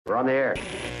We're on the air.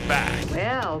 Back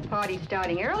Well, party's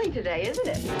starting early today, isn't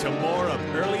it? to more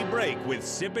of Early Break with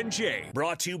Sip and Jay,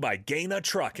 brought to you by Gaina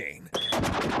Trucking.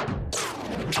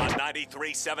 On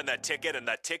 93.7 The Ticket and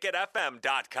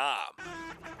theticketfm.com.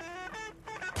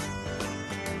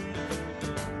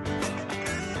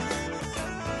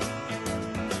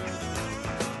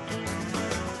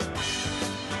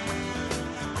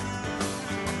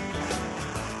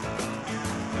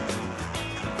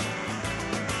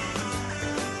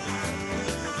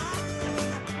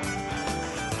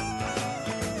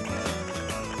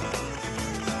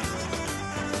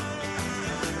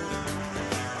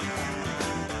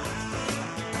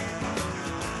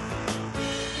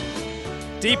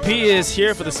 DP is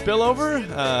here for the spillover.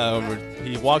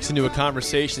 He walks into a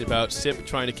conversation about Sip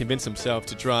trying to convince himself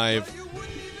to drive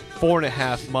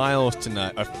 4.5 miles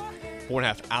tonight,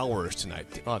 4.5 hours tonight.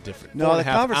 A lot different. No,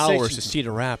 4.5 hours to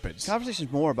Cedar Rapids. The conversation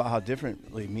is more about how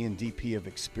differently me and DP have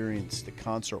experienced the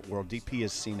concert world. DP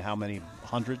has seen how many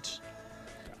hundreds?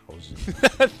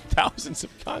 Thousands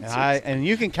of concerts. And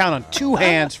you can count on two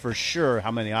hands for sure how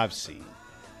many I've seen.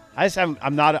 I just haven't.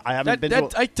 I haven't been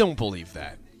to. I don't believe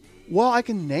that. Well, I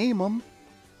can name them.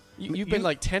 You've been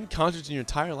like 10 concerts in your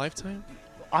entire lifetime?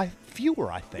 Fewer,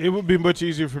 I think. It would be much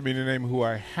easier for me to name who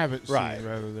I haven't Right. seen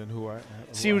rather than who I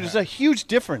See, there's a huge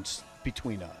difference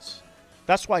between us.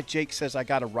 That's why Jake says I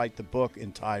got to write the book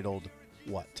entitled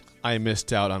what? I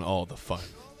missed out on all the fun.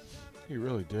 He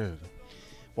really did.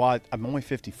 Well, I'm only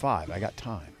 55. I got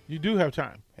time. You do have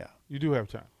time. Yeah. You do have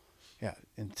time. Yeah.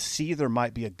 And see, there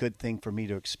might be a good thing for me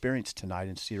to experience tonight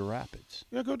in Cedar Rapids.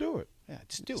 Yeah, go do it. Yeah,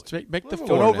 just do Just it. make the Don't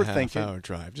 4.5 overthink it. hour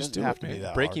drive. Just Doesn't do have it, to be man.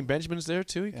 that Breaking hard. Benjamin's there,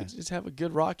 too. You Yeah. can just have a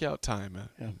good rock out time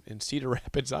in Cedar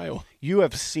Rapids, Iowa. You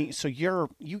have seen, so you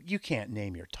can't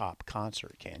name your top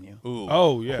concert, can you? Ooh.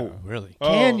 Oh, yeah. Oh, really?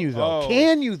 Can you, though? oh.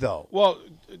 Can you, though? Well,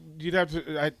 you'd have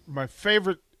to. My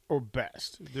favorite or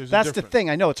best. There's a That's the difference. thing.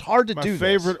 I know it's hard to My do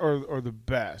favorite this. or the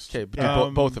best. Okay, but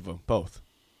do both of them. Both.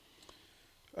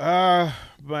 The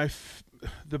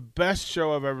best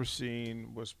show I've ever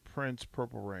seen was Prince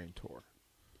Purple Rain tour.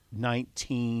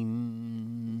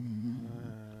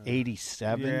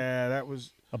 1987. Yeah, that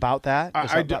was About that?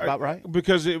 Was that about right?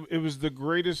 Because it was the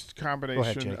greatest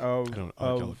combination Jake. of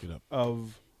I'll look it up.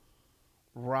 of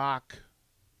rock,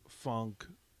 funk,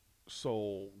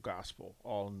 soul, gospel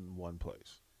all in one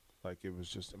place. Like it was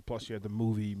just, and plus you had the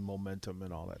movie momentum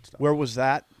and all that stuff. Where was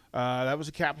that? That was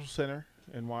a Capitol Center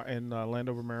in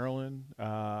Landover, Maryland.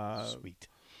 Sweet.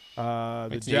 The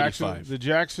 1985.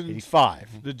 Jackson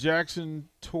 85. The Jackson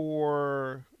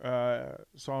tour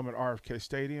saw him at RFK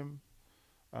Stadium.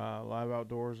 Live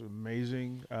outdoors,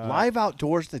 amazing. Live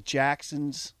outdoors, the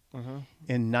Jacksons Uh-huh.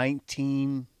 in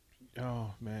 19.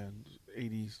 Oh man,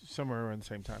 80s, somewhere around the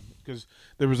same time, because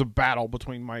there was a battle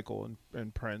between Michael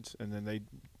and Prince, and then they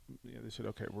said,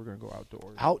 okay, we're going to go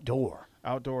outdoors. Outdoor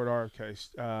Outdoor at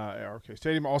RFK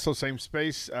Stadium. Also, same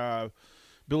space.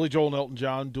 Billy Joel and Elton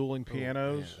John dueling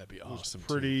pianos. yeah, that'd be awesome,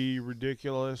 Pretty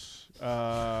ridiculous.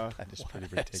 That is pretty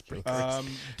ridiculous.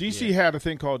 DC had a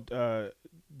thing called the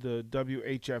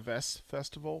WHFS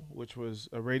Festival, which was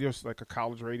a like a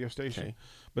college radio station. Okay.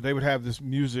 But they would have this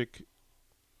music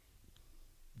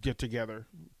get-together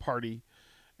party.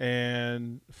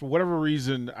 And for whatever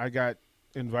reason, I got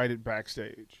invited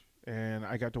backstage. And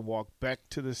I got to walk back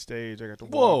to the stage. I got to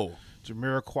walk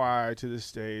Jamiroquai to the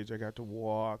stage. I got to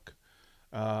walk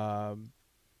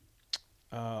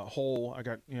Hole. I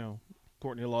got,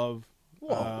 Courtney Love.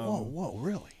 Whoa,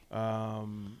 really?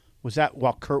 Was that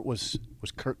while was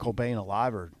Kurt Cobain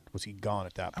alive, or was he gone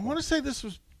at that point? I want to say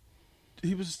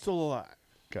he was still alive.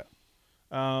 Okay.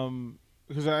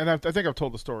 Because I think I've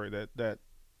told the story that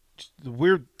the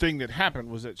weird thing that happened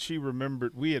was that she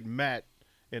remembered we had met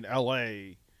in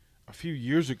L.A. a few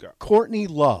years ago. Courtney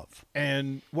Love.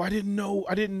 And I didn't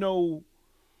know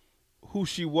who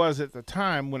she was at the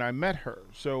time when I met her.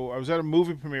 So I was at a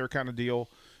movie premiere kind of deal,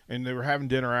 and they were having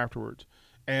dinner afterwards.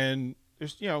 And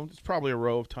it's probably a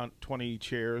row of 20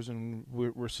 chairs, and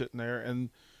we're sitting there, and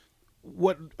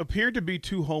what appeared to be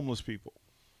two homeless people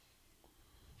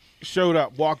showed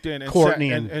up, walked in, and Courtney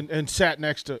sat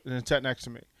next to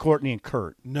me. Courtney and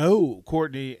Kurt. No,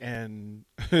 Courtney and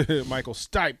Michael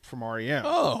Stipe from REM.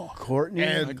 Oh, Courtey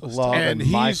And Love and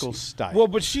Michael Stipe. Well,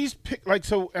 but she's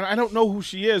and I don't know who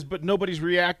she is, but nobody's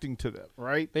reacting to them,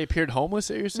 right? they appeared homeless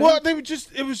at your set? Well,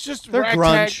 it was just They're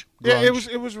ragtag. grunge. Yeah, Grunge.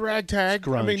 it was ragtag. It's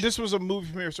grunge. I mean, this was a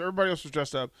movie premiere, so everybody else was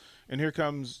dressed up, and here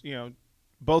comes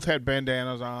both had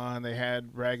bandanas on. They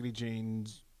had raggedy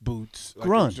jeans, boots.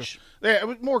 Grunge. It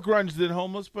was more grunge than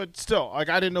homeless, but still, I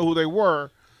didn't know who they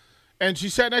were. And she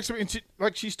sat next to me, and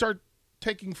she started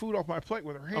taking food off my plate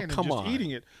with her hand and come just on. eating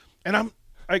it. And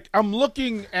like I'm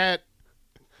looking at.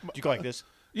 Do you go like this?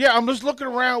 Yeah, I'm just looking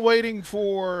around waiting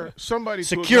for somebody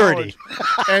security. to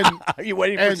acknowledge. And Are you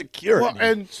waiting for security? Well,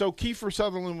 and so Kiefer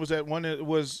Sutherland was at one. It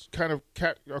was kind of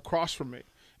across from me,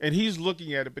 and he's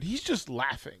looking at it, but he's just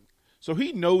laughing. So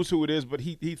he knows who it is, but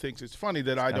he thinks it's funny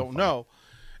that I don't know.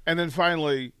 And then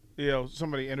finally,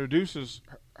 somebody introduces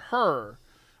her,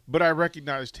 but I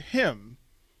recognized him,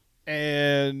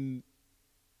 and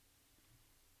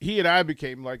he and I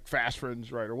became like fast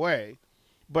friends right away.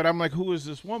 But I'm like, who is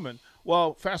this woman?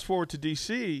 Well, fast forward to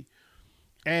D.C.,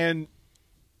 and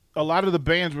a lot of the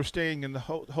bands were staying in the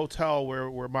hotel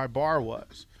where my bar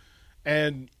was.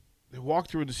 And they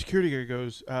walked through, and the security guy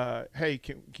goes, hey,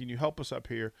 can you help us up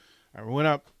here? I went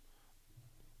up.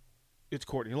 It's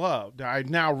Courtney Love. I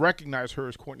now recognize her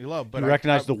as Courtney Love. But you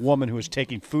recognize the woman who was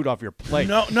taking food off your plate.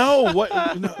 No. What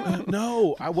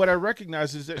I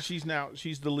recognize is that she's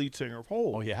the lead singer of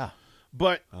Hole. Oh, yeah.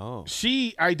 But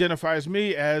she identifies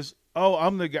me as,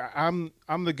 I'm the guy.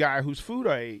 I'm the guy whose food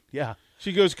I ate. Yeah.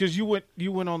 She goes, because you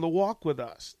went on the walk with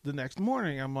us the next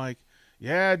morning. I'm like,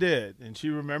 yeah, I did. And she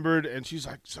remembered, and she's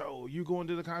like, so you going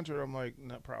to the concert? I'm like,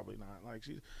 no, probably not. Like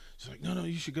she's like, no,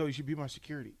 you should go. You should be my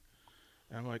security.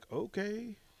 And I'm like,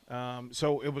 okay.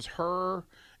 So it was her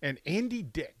and Andy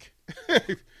Dick.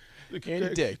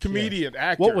 Andy Dick, comedian,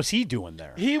 actor. What was he doing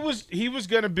there? He was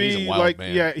going to be like,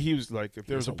 man. He was like, if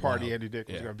there was a party, Andy Dick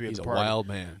was going to be at the party. He's a wild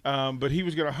man. But he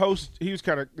was going to host. He was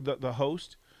kind of the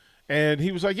host. And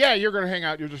he was like, yeah, you're going to hang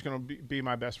out. You're just going to be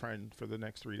my best friend for the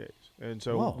next 3 days. And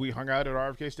so we hung out at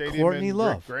RFK Stadium Courtney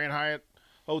Love. Grand Hyatt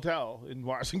Hotel in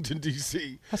Washington,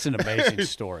 D.C. That's an amazing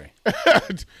story.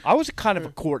 I was kind of a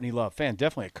Courtney Love fan,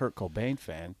 definitely a Kurt Cobain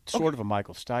fan, sort of a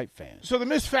Michael Stipe fan. So the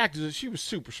missed fact is that she was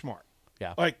super smart.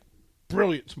 Yeah. Like,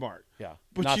 brilliant smart. Yeah.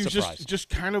 But Not she was surprised. just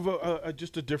kind of a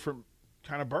different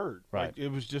kind of bird. Right. Like, it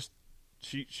was just,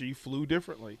 she flew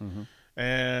differently. Mm-hmm.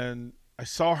 And I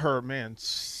saw her,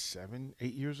 7,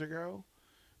 8 years ago,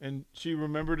 and she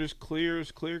remembered as clear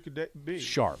could be.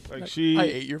 Sharp. Like I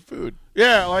ate your food.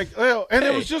 Yeah, and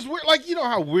it was just weird. Like,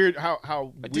 how weird,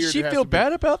 how weird. Did she it has feel to be.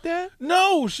 bad about that?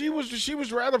 No, she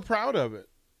was rather proud of it.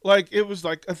 Like, it was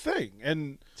like a thing,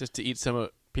 and just to eat some of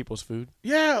people's food.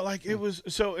 Yeah, like it was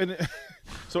so. And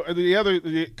so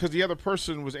because the other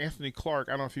person was Anthony Clark.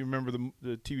 I don't know if you remember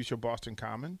the TV show Boston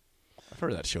Common. I've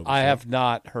heard of that show before. I have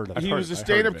not heard of it. He was a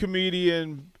stand-up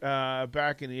comedian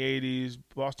back in the 80s,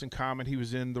 Boston Common. He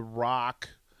was in The Rock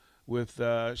with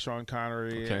Sean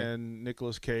Connery and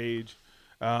Nicolas Cage.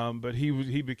 But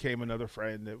he became another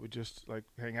friend that would just like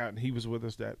hang out, and he was with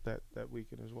us that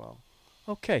weekend as well.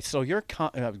 Okay, so you're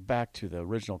back to the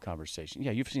original conversation.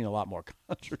 Yeah, you've seen a lot more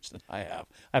concerts than I have.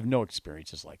 I have no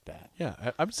experiences like that.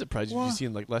 Yeah, I'm surprised you've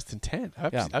seen like less than 10.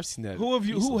 I've seen that. Who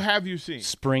have you seen?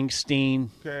 Springsteen.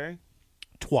 Okay.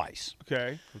 Twice.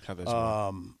 Okay.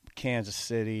 Kansas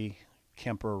City,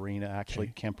 Kemper Arena, actually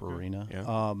Kemper Arena. Yeah.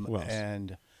 Who else?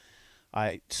 And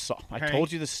I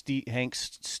told you the Hank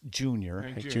Jr.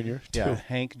 Hank Jr. Yeah,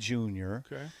 Hank Jr.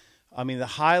 Okay. I mean, the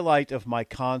highlight of my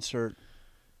concert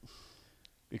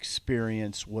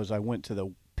experience was I went to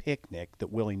the picnic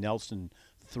that Willie Nelson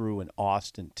threw in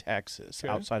Austin, Texas,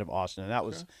 outside of Austin, and that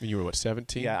was. You were what,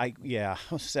 17? Yeah,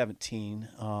 I was 17,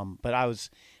 but I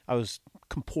was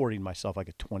comporting myself like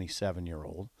a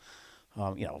 27-year-old,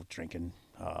 drinking,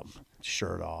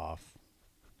 shirt off,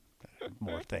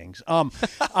 more things.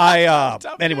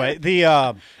 Anyway,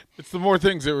 it's the more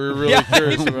things that we're really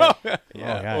curious about.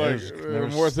 There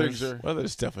more things. Well,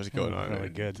 there's stuff was going on. Really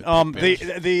good.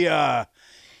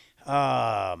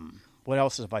 What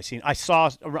else have I seen?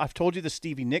 I've told you the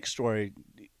Stevie Nicks story.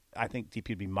 I think DP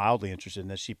would be mildly interested in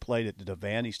this. She played at the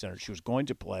Devaney Center. She was going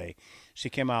to play. She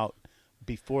came out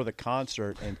before the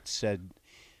concert and said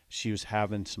she was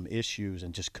having some issues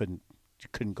and just couldn't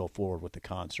go forward with the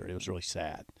concert. It was really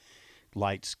sad.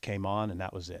 Lights came on and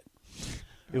that was it.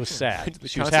 It was sad. The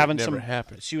she was concert having never some.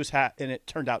 happened. She was and it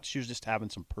turned out she was just having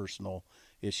some personal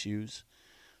issues.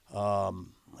 Let's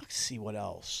see what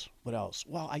else.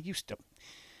 Well, I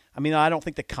don't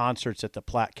think the concerts at the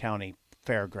Platte County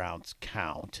Fairgrounds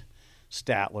count.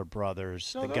 Statler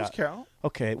Brothers. No, those count.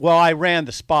 Okay. Well, I ran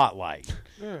the Spotlight.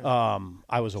 Yeah.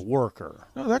 I was a worker.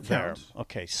 No, that there. counts.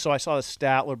 Okay. So I saw the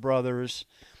Statler Brothers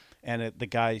and the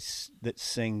guy that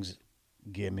sings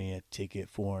 "Give Me a Ticket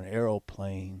for an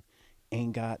Aeroplane."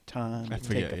 Ain't got time to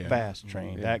take a fast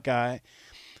train. Yeah. That guy.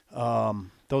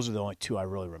 Those are the only two I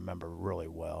really remember really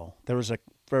well. There was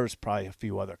probably a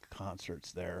few other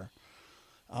concerts there.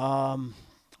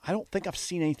 I don't think I've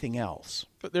seen anything else.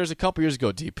 But there's a couple years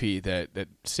ago, DP, that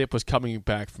Sip was coming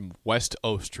back from West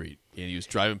O Street And he was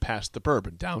driving past the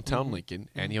Bourbon, downtown Lincoln,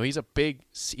 and he loves Big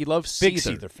Seether.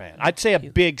 Seether fan. I'd say a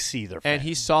big Seether fan. And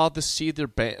he saw the Seether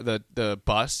the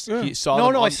bus. Yeah. He saw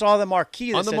I saw the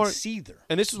marquee that on the said mar- Seether.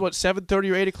 And this is what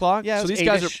 7:30 or 8 o'clock. Yeah, so it was these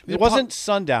guys 8-ish. are. It wasn't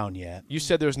sundown yet. You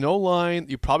said there's no line.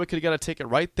 You probably could have got a ticket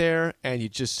right there, and you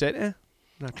just said, I'm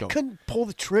not going. Couldn't pull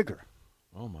the trigger.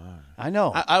 Oh my! I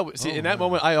know. See, in that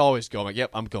moment, I always go. I'm like,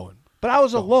 yep, I'm going. But I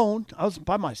was alone. I was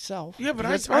by myself. Yeah, but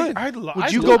That's I fine.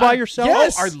 Would you go by yourself?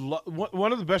 Yes.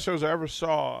 One of the best shows I ever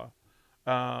saw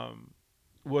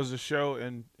was a show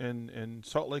in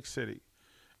Salt Lake City,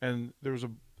 and there was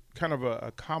a kind of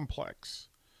a complex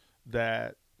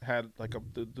that had like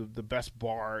the best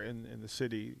bar in the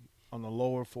city on the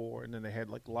lower floor, and then they had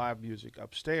like live music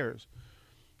upstairs.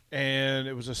 And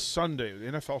it was a Sunday, the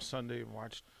NFL Sunday, and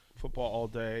watched football all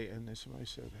day. And then somebody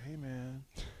said, "Hey, man,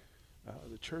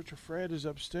 the Church of Fred is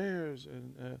upstairs."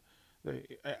 And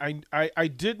I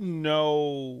didn't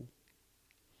know.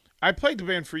 I played the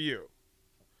band For You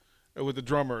with a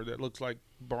drummer that looks like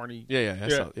Barney. Yeah.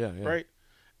 Right.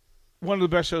 One of the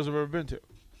best shows I've ever been to.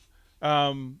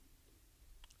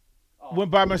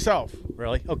 Went by myself.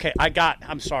 Really? Okay,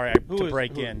 I'm sorry to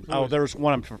break in. There's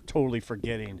one I'm totally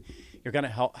forgetting. You're going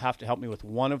to have to help me with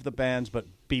one of the bands, but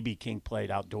B.B. King played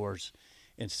outdoors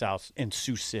in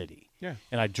Sioux City. Yeah.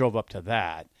 And I drove up to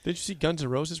that. Did you see Guns N'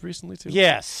 Roses recently, too?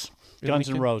 Yes. In Guns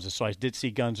N' Lincoln? Roses. So I did see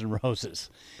Guns N'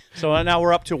 Roses. So now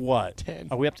we're up to what? 10.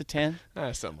 Are we up to 10?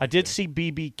 Something I like did that. see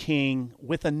B.B. King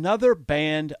with another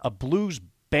band, a blues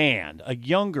band, a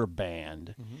younger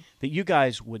band that you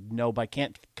guys would know, but I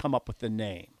can't come up with the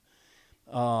name.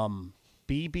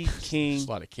 B.B. King. There's a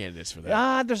lot of candidates for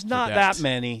that. There's not that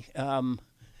many.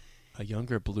 A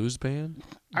younger blues band?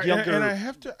 Younger, And I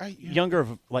have to. younger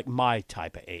of like my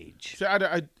type of age. See,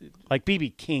 Like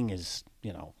B.B. King is,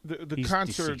 the he's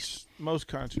concerts, deceased. most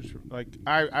concerts, like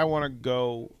I want to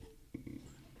go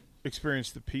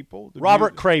experience the people. The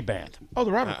Robert music. Cray Band. Oh,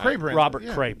 the Robert Cray band. Robert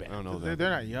yeah. Cray Band. I don't know They're that.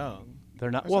 not young.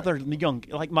 They're not. That's Well, right. they're young,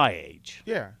 like my age.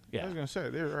 Yeah. Yeah. I was gonna say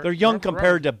They're young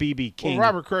compared to B.B. King.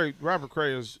 Well, Robert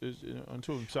Cray is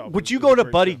unto himself. Would you is go a to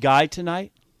great Buddy show. Guy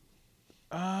tonight?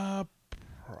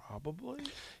 Probably.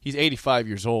 He's 85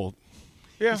 years old.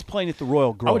 Yeah. He's playing at the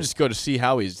Royal Grove. I would just go to see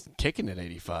how he's kicking at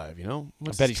 85, you know?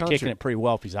 I bet he's kicking it pretty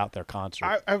well if he's out there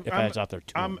concert. I'm he's out there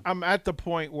touring. I'm at the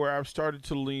point where I've started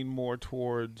to lean more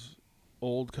towards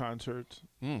old concerts,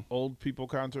 old people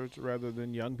concerts rather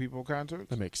than young people concerts.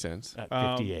 That makes sense. At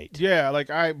 58. Yeah, like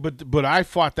but I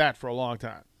fought that for a long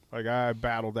time. Like I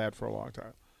battled that for a long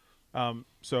time.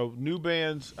 So new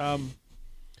bands,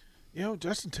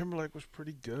 Justin Timberlake was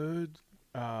pretty good.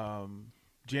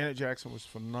 Janet Jackson was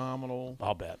phenomenal.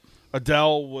 I'll bet.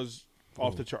 Adele was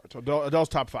off the charts. Adele's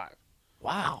top 5.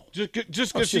 Wow. Just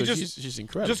because she's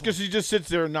incredible. Just because she just sits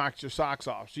there and knocks your socks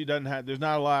off. She doesn't have. There's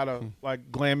not a lot of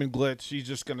like glam and glitz. She's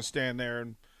just going to stand there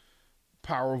and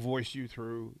power voice you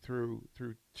through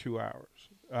 2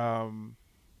 hours.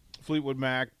 Fleetwood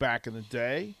Mac back in the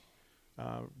day,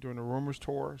 during the Rumors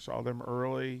tour, saw them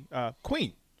early.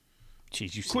 Queen.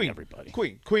 Jeez, you've seen Queen. everybody.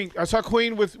 Queen. I saw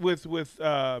Queen with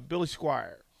Billy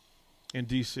Squier in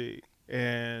D.C.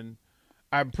 and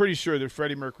I'm pretty sure that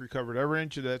Freddie Mercury covered every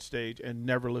inch of that stage and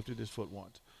never lifted his foot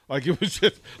once. Like it was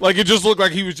just like it just looked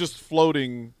like he was just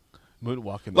floating,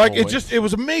 moonwalking. like it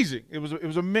was amazing. It was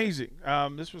amazing.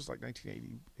 This was like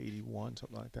 1980, 81,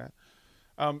 something like that.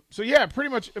 So yeah, pretty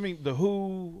much. I mean, the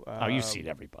Who. You've seen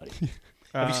everybody.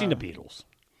 Have you seen the Beatles?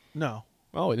 No,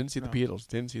 Oh, I didn't see the Beatles.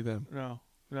 Didn't see them. no.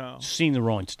 Seen the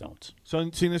Rolling Stones?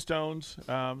 Seen the Stones.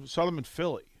 Saw them in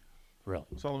Philly. Really?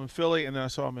 Saw them in Philly, and then I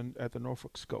saw them at the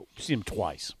Norfolk Scope. Seen them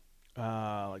twice.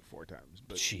 Like 4 times.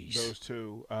 But Jeez. those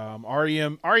two.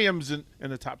 REM's in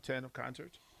the top 10 of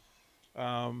concerts.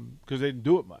 Because they didn't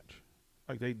do it much.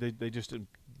 Like they just didn't.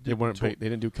 They weren't. They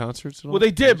didn't do concerts at all. Well,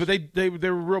 they did, but they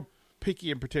were real picky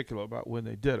in particular about when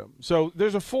they did them. So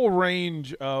there's a full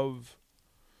range of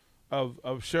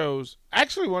shows.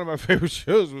 Actually, one of my favorite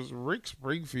shows was Rick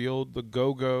Springfield, the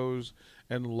Go-Go's,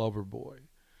 and Loverboy.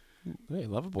 Hey,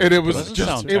 Loverboy. And it was Doesn't just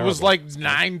sound it was terrible.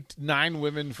 like nine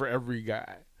women for every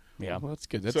guy. Yeah. Well, that's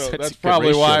good. So That's that's a good probably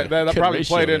ratio why there. that Good probably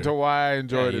ratio played there. into why I Yeah,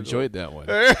 enjoyed you it. enjoyed that one.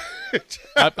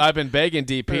 I've been begging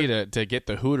DP to get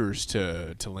the Hooters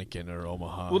to Lincoln or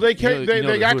Omaha. Well, they You know- came, you know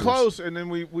they the got Hooters. close, and then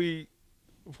we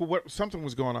for what something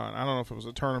was going on. I don't know if it was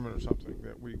a tournament or something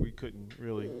that we couldn't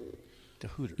really. The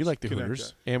Hooters. You like the Connect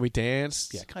Hooters, that. and we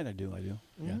danced. Yeah, kind of do. I do.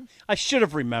 Yeah. I should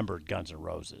have remembered Guns N'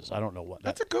 Roses. I don't know what.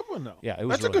 That's a good one though. Yeah, it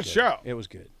was. That's really a good show. It was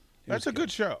good. That's a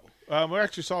good show. We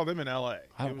actually saw them in L.A.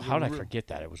 How It was did I real- forget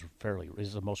that? It was fairly. This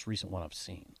is the most recent one I've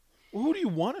seen. Well, who do you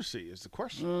want to see? Is the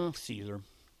question. Caesar.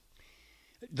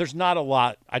 There's not a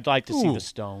lot. I'd like to see Ooh. the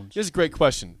Stones. This is a great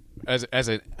question. As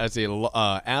a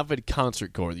avid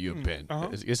concert goer that you have been,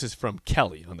 this is from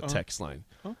Kelly on the text line.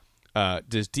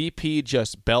 Does DP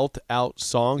just belt out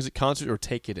songs at concerts or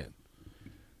take it in?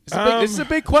 This is a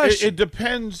big question. It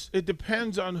depends. It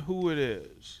depends on who it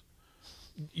is.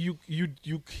 You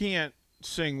can't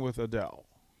sing with Adele.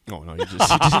 Oh no! You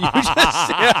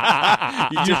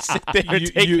just sit there and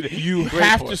take it. You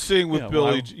have to sing with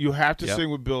Billy. You have to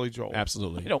sing with Billy Joel.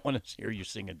 Absolutely. I don't want to hear you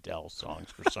sing Adele songs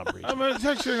for some reason. I mean, it's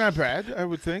actually not bad. I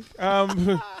would think.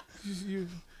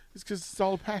 It's because it's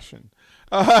all passion.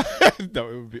 No,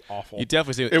 it would be awful. You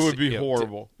definitely sing. It would be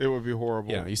horrible. It would be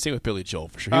horrible. Yeah, you sing with Billy Joel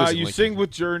for sure. You sing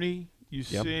with Journey. You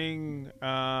sing.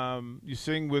 You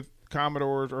sing with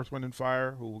Commodores, Earth, Wind, and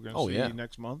Fire, who we're going to see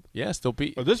next month. Yes, they'll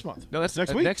be. Or this month. No, that's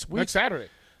next week. Next week. Next Saturday.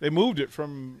 They moved it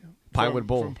from Pinewood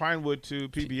Bowl. From Pinewood to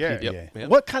PBA. Yep.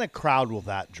 What kind of crowd will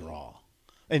that draw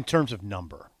in terms of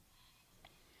number?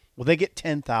 Will they get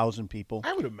 10,000 people?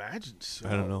 I would imagine so.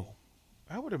 I don't know.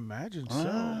 I would imagine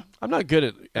so. I'm not good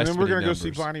at estimating And then we're going to go numbers.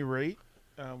 see Bonnie Raitt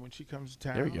when she comes to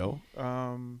town. There you go.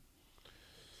 I'm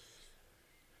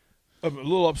a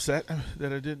little upset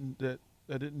that I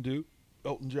didn't do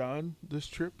Elton John this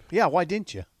trip. Yeah, why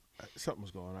didn't you? Something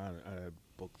was going on. I had a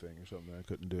book thing or something that I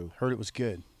couldn't do. Heard it was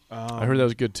good. I heard that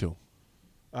was good too.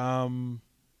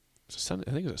 It's a Sunday.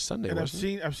 I think it was a Sunday. And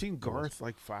wasn't I've seen Garth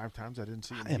like 5 times. I didn't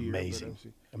see him here. Amazing.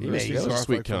 Amazing. That was a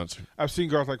sweet concert. I've seen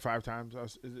Garth like 5 times.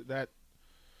 Is it that?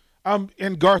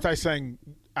 And Garth, I sang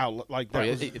out like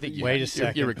that. Wait a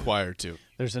second. You're required to.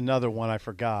 There's another one I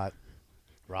forgot.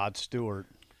 Rod Stewart.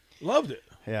 Loved it.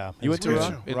 Yeah. You went to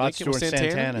Rod Stewart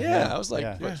Santana. Yeah, I was like,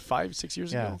 Yeah. what, 5-6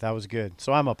 years ago? Yeah, that was good.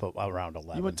 So I'm up around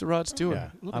 11. You went to Rod Stewart. Yeah.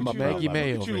 Look I'm at up you. Maggie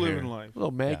May Look at over you here. living life.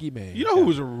 Little Maggie May. You know who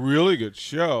was a really good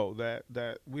show that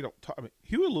we don't talk. I mean,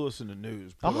 Huey Lewis in the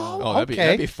News. put on. Oh, that'd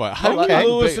okay. be fun. Huey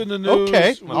Lewis in the News.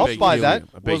 Okay, I'm a I'll big buy Huey- that.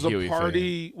 a big Was a Huey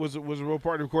party. Was a real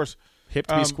party. Of course. Hip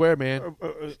to be square, man.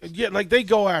 Yeah, like they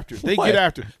go after it. They What? get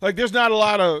after it. Like there's not a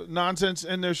lot of nonsense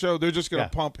in their show. They're just going to Yeah.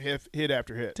 pump hit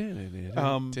after hit.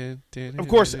 Of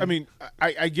course, I mean,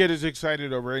 I get as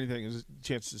excited over anything as a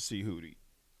chance to see Hootie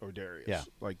or Darius. Yeah.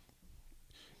 Like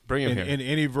Bring him here. in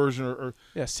any version or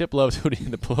Yeah, Sip loves Hootie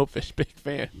and the Blowfish. Big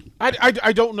fan.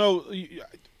 I don't know.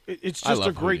 It's I just a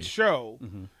love great Hootie. show,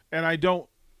 and I don't.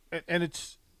 And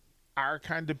it's our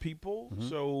kind of people,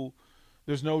 so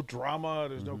there's no drama,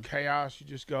 there's no chaos. You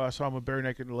just go. I saw him with Bare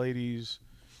Naked Ladies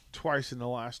twice in the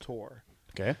last tour,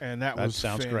 Okay. and that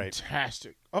sounds great.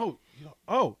 fantastic.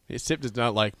 Sip does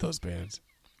not like those bands.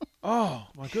 Oh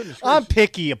my goodness! I'm gracious.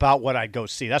 picky about what I'd go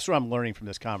see. That's what I'm learning from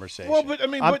this conversation. Well, but I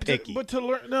mean, I'm but picky. to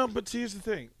learn. No, but see, here's the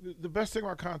thing: the best thing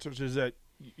about concerts is that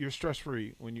you're stress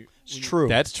free when you. It's true.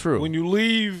 That's true. When you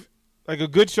leave, like a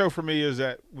good show for me is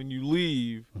that when you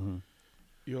leave,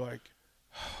 you're like,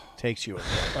 Takes you.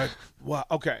 wow,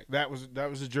 okay, that was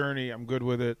a journey. I'm good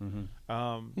with it.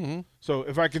 So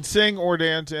if I can sing or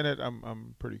dance in it,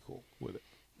 I'm pretty cool with it.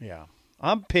 Yeah.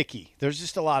 I'm picky. There's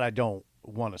just a lot I don't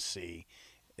want to see,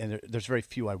 and there's very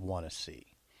few I want to see.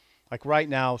 Like right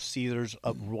now, Caesar's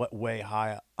up way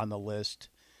high on the list,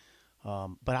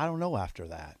 but I don't know after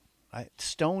that.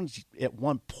 Stones at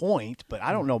one point, but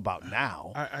I don't know about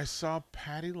now. I saw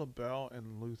Patti LaBelle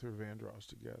and Luther Vandross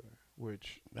together,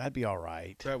 which That'd be all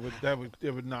right.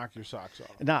 it would knock your socks off.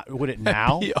 Not would it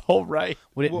now? All right.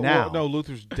 Would it Well, now? no,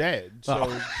 Luther's dead,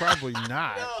 so probably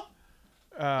not.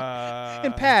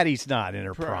 And Patty's not in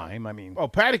her prime. I mean,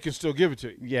 Patty can still give it to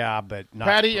you. yeah, but not.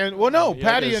 Patty and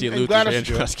Patty see and Luther Gladys.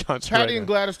 Vandross concert Patty right and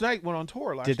now. Gladys Knight went on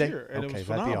tour last Did they? year, and Okay, it was that'd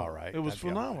phenomenal. be all right. It was That'd be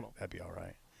all right. phenomenal. That'd be all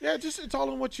right. Yeah, it's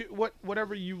all in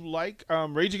whatever you like.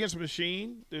 Rage Against the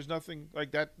Machine. There's nothing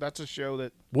like that. That's a show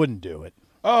that. Wouldn't do it.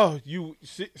 Oh, you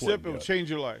sip. It do would it. change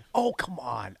your life. Oh, come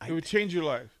on. It would change your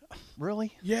life.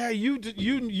 Really? Yeah, you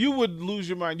would lose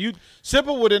your mind.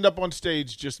 Sipper would end up on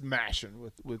stage just mashing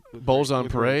with Bowls on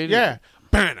with Parade? Yeah,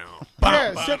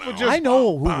 yeah. Sip would just. I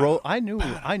know who wrote. I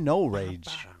know Rage.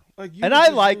 Like, you And would I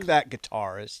just like lose- that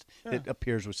guitarist that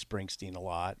appears with Springsteen a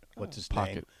lot. What's his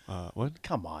name? Pocket. What?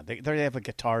 Come on, they have a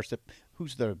guitarist.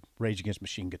 Who's the Rage Against the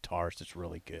Machine guitarist that's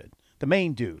really good? The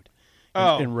main dude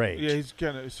in Rage. Yeah, he's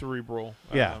kind of cerebral.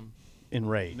 Yeah, in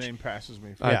Rage. Name passes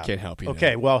me. I Yeah. can't help you. Okay,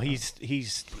 there. well he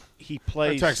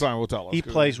plays. Text line will tell us. He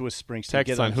plays with Springsteen. Text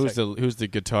Get line. on Who's sec- the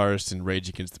guitarist in Rage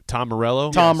Against Tom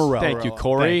Morello? Tom Morello. Thank you,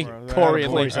 Corey. Thank you. Corey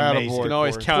and Corey's Link. amazing. You can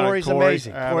always Corey. count on Corey's Corey.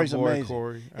 amazing. Corey's Attaboy, amazing.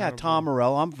 Corey. Yeah, Attaboy. Tom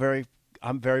Morello.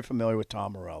 I'm very familiar with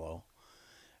Tom Morello.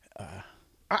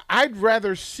 I'd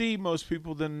rather see most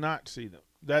people than not see them.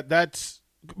 That's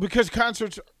because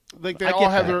concerts like they I all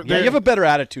get have that. their. You have a better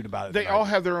attitude about it. They than all I do.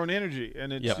 have their own energy,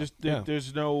 and it's just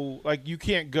there's no like you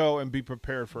can't go and be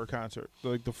prepared for a concert.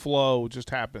 Like the flow just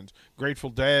happens. Grateful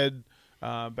Dead.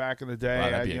 Back in the day, Wow,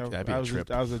 that'd be a trip.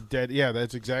 I was a dead. Yeah,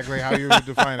 that's exactly how you would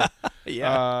define it.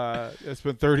 Yeah. I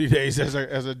spent 30 days as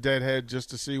a deadhead just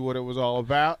to see what it was all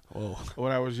about. Whoa.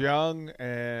 When I was young,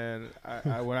 and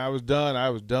when I was done,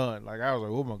 I was done. Like I was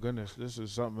like, oh my goodness, this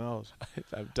is something else.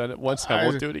 I've done it once. I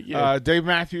won't do it again. Dave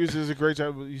Matthews is a great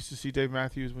job. I used to see Dave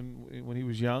Matthews when he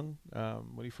was young,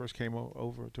 when he first came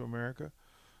over to America.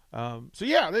 So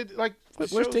yeah, they like.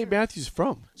 Where's Dave Matthews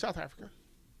from? South Africa.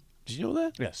 Did you know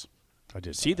that? Yes. I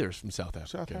did. Seether's from South Africa.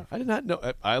 South Africa. I did not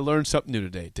know. I learned something new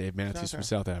today. Dave Matthews from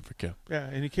South Africa. Yeah,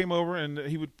 and he came over and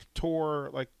he would tour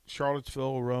like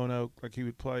Charlottesville, Roanoke. Like he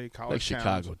would play college Like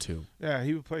towns. Chicago too. Yeah,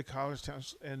 he would play college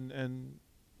towns and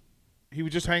he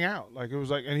would just hang out. Like it was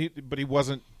like, but he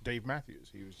wasn't Dave Matthews.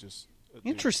 He was just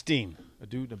Interesting. a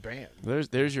dude in a band.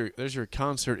 There's your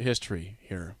concert history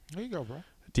here. There you go, bro.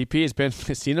 DP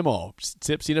has seen them all.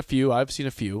 Sip's seen a few. I've seen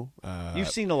a few. You've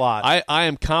seen a lot. I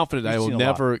am confident I will seen a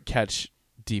never catch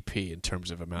DP in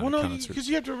terms of amount of concerts. Because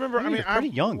you have to remember. You're pretty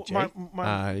young, Jay.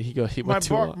 He went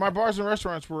to a lot. My bars and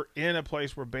restaurants were in a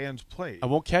place where bands played. I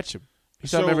won't catch him. He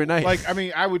saw him every night. Like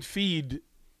I would feed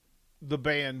the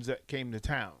bands that came to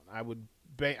town. I would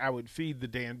feed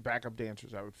the backup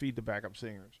dancers. I would feed the backup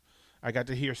singers. I got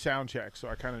to hear sound checks, so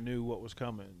I kind of knew what was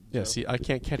coming. Yeah, so. See, I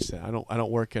can't catch that. I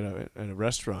don't work at a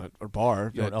restaurant or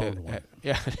bar. You don't own one.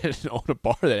 Yeah, I didn't own a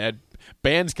bar that had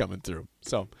bands coming through.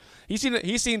 So he's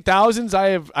seen thousands.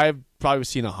 I've probably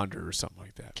seen 100 or something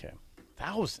like that. Okay.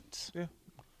 Thousands. Yeah.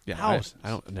 Yeah, Thousands. I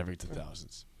don't never get to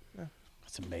thousands.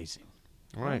 That's amazing.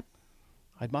 All right.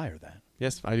 I admire that.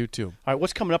 Yes, I do too. All right,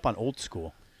 what's coming up on Old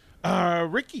School?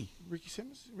 Ricky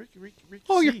Simmons. Ricky.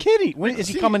 Oh, you're kidding. When is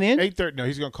he coming in? 8:30. No,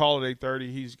 he's going to call at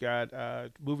 8:30. He's got a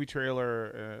movie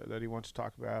trailer that he wants to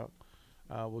talk about.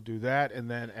 We'll do that, and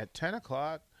then at 10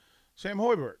 o'clock, Sam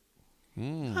Hoiberg.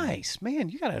 Nice,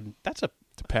 man. That's a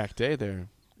It's a packed day there.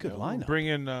 good lineup. Bring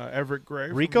in Everett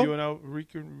Gray Rico? from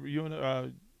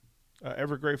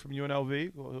Everett Gray from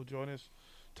UNLV. Well, he'll join us,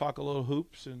 talk a little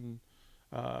hoops and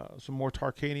some more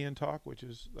Tarkanian talk, which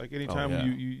is like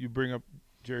anytime you bring up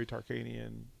Jerry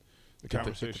Tarkanian, the Get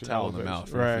conversation the towel in the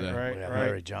elevates. mouth Right. Yeah,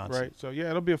 Larry Johnson. Right. So yeah,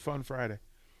 it'll be a fun Friday.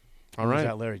 All Who's right.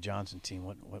 that Larry Johnson team?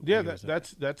 What Yeah, year was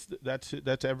that?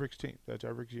 that's Everett's team. That's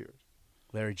Everett's years.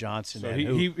 Larry Johnson. So and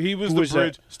he was who the was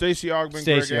bridge. that? Stacey Ogman,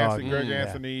 Stacey Greg Ogman. Yeah.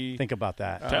 Anthony. Think about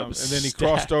that. That was And then he stacked.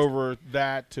 crossed over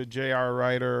that to J.R.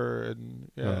 Ryder, and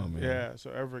Oh, man. yeah.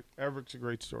 So Everett's a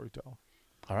great storyteller.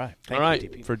 All right. All Thank right. you,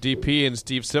 DP. For DP and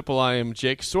Steve Sipple, I am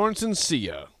Jake Sorensen. See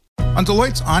ya. On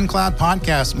Deloitte's On Cloud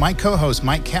podcast, my co-host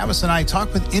Mike Cavus and I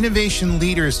talk with innovation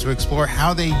leaders to explore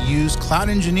how they use cloud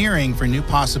engineering for new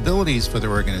possibilities for their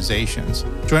organizations.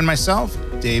 Join myself,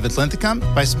 David Linthicum,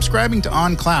 by subscribing to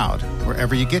On Cloud,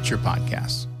 wherever you get your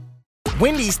podcasts.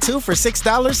 Wendy's 2 for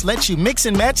 $6 lets you mix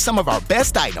and match some of our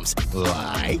best items,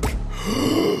 like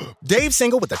Dave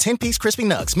Single with a 10-piece crispy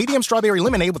nugs, medium strawberry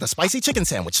lemonade with a spicy chicken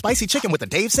sandwich, spicy chicken with a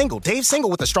Dave Single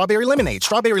with a strawberry lemonade,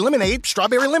 strawberry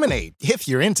lemonade, if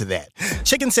you're into that.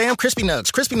 Chicken Sam, crispy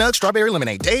nugs, strawberry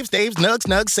lemonade, Dave's,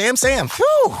 nugs, Sam.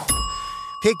 Whew.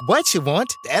 Pick what you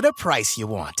want at a price you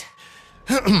want.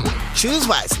 Choose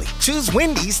wisely. Choose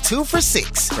Wendy's 2 for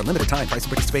 $6. For a limited time, price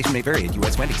and participation may vary at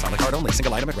U.S. Wendy's. On the card only.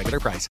 Single item at regular price.